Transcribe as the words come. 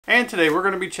And today we're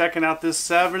going to be checking out this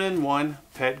 7-in-1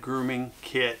 pet grooming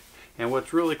kit. And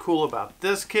what's really cool about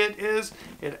this kit is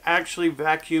it actually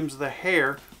vacuums the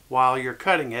hair while you're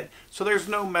cutting it, so there's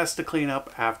no mess to clean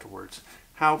up afterwards.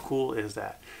 How cool is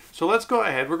that? So let's go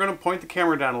ahead. We're going to point the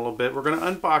camera down a little bit. We're going to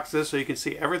unbox this so you can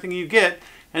see everything you get,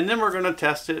 and then we're going to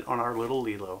test it on our little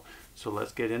Lilo. So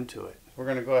let's get into it. We're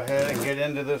going to go ahead and get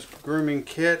into this grooming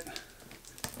kit.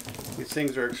 These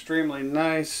things are extremely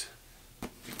nice.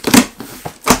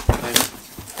 And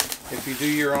if you do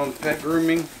your own pet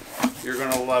grooming, you're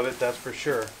going to love it, that's for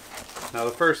sure. Now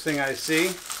the first thing I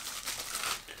see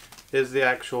is the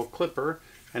actual clipper.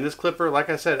 And this clipper, like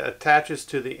I said, attaches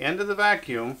to the end of the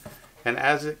vacuum, and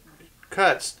as it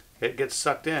cuts, it gets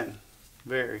sucked in.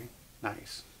 Very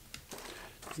nice.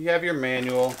 You have your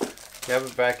manual, you have a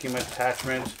vacuum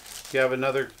attachment, you have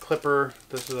another clipper.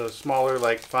 This is a smaller,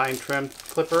 like fine trim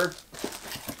clipper.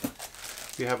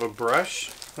 You have a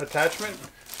brush attachment.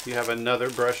 You have another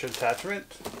brush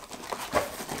attachment.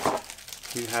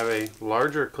 You have a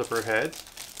larger clipper head.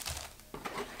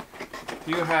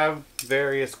 You have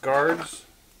various guards.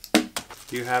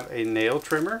 You have a nail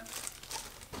trimmer.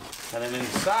 And then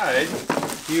inside,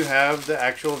 you have the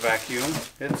actual vacuum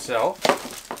itself.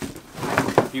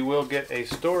 You will get a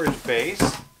storage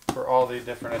base for all the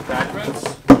different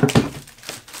attachments.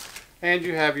 And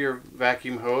you have your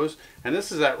vacuum hose. And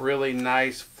this is that really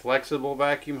nice, flexible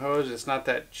vacuum hose. It's not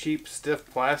that cheap, stiff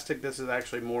plastic. This is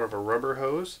actually more of a rubber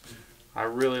hose. I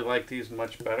really like these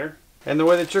much better. And the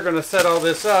way that you're going to set all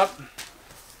this up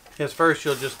is first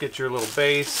you'll just get your little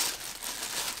base.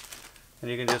 And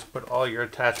you can just put all your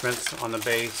attachments on the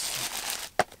base.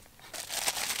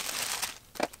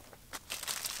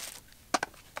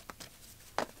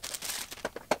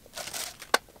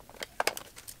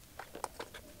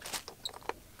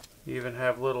 You even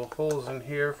have little holes in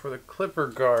here for the clipper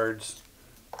guards.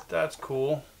 That's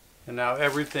cool. And now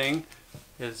everything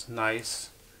is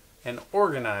nice and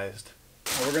organized.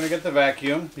 Now we're going to get the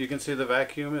vacuum. You can see the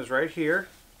vacuum is right here.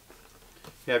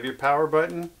 You have your power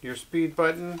button, your speed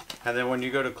button, and then when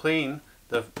you go to clean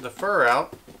the fur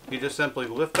out, you just simply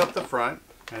lift up the front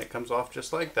and it comes off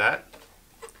just like that.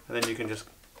 And then you can just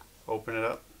open it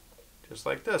up just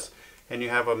like this. And you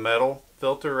have a metal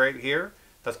filter right here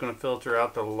that's going to filter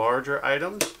out the larger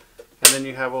items. And then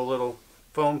you have a little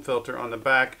foam filter on the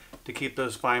back to keep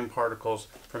those fine particles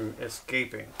from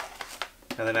escaping.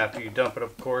 And then after you dump it,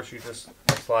 of course, you just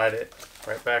slide it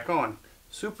right back on.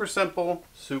 Super simple,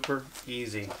 super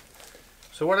easy.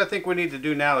 So what I think we need to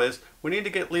do now is we need to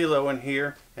get Lilo in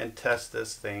here and test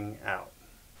this thing out.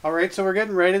 Alright, so we're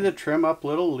getting ready to trim up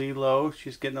little Lilo.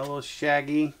 She's getting a little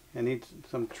shaggy and needs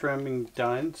some trimming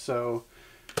done. So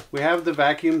we have the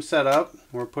vacuum set up.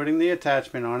 We're putting the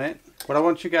attachment on it. What I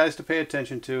want you guys to pay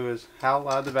attention to is how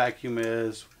loud the vacuum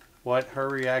is, what her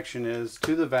reaction is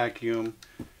to the vacuum,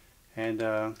 and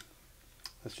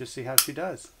let's just see how she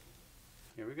does.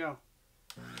 Here we go.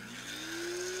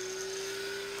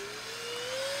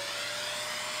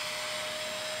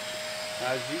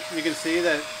 As you can see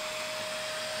that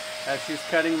as she's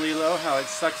cutting Lilo, how it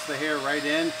sucks the hair right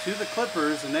in to the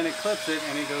clippers, and then it clips it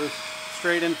and it goes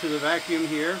straight into the vacuum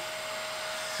here.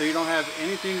 So you don't have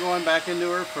anything going back into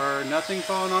her fur, nothing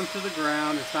falling onto the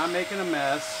ground, it's not making a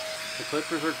mess. The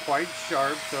clippers are quite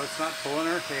sharp, so it's not pulling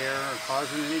her hair or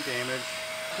causing any damage.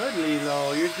 Good,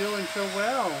 Lilo, you're doing so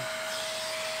well.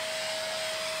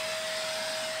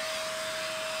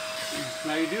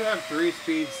 Now you do have 3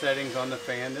 speed settings on the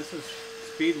fan. This is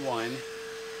speed 1.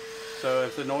 So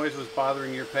if the noise was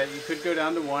bothering your pet, you could go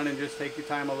down to 1 and just take your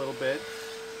time a little bit.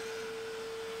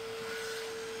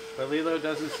 But Lilo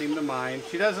doesn't seem to mind.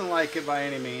 She doesn't like it by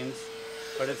any means,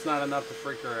 but it's not enough to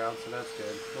freak her out, so that's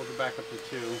good. We'll go back up to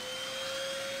 2.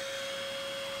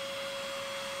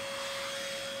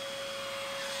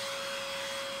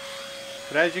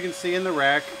 But as you can see in the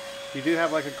rack, you do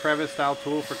have like a crevice style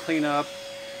tool for cleanup.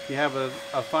 You have a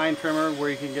fine trimmer where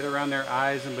you can get around their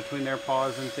eyes and between their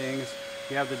paws and things.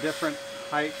 You have the different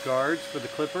height guards for the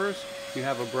clippers. You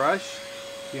have a brush.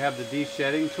 You have the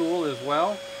de-shedding tool as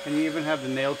well. And you even have the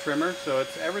nail trimmer. So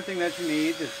it's everything that you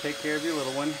need to take care of your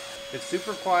little one. It's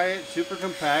super quiet, super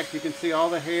compact. You can see all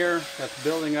the hair that's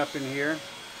building up in here.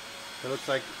 It looks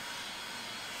like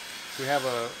we have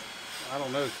I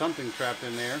don't know, something trapped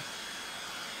in there.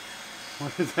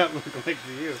 What does that look like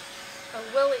to you?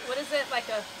 A Willy, what is it? Like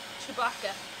a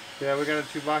Chewbacca. Yeah, we got a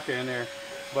Chewbacca in there.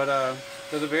 But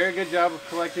does a very good job of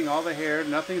collecting all the hair.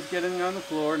 Nothing's getting on the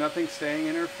floor, nothing's staying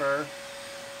in her fur.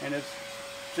 And it's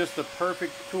just the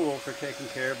perfect tool for taking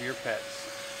care of your pets.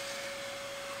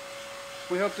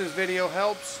 We hope this video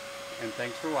helps, and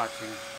thanks for watching.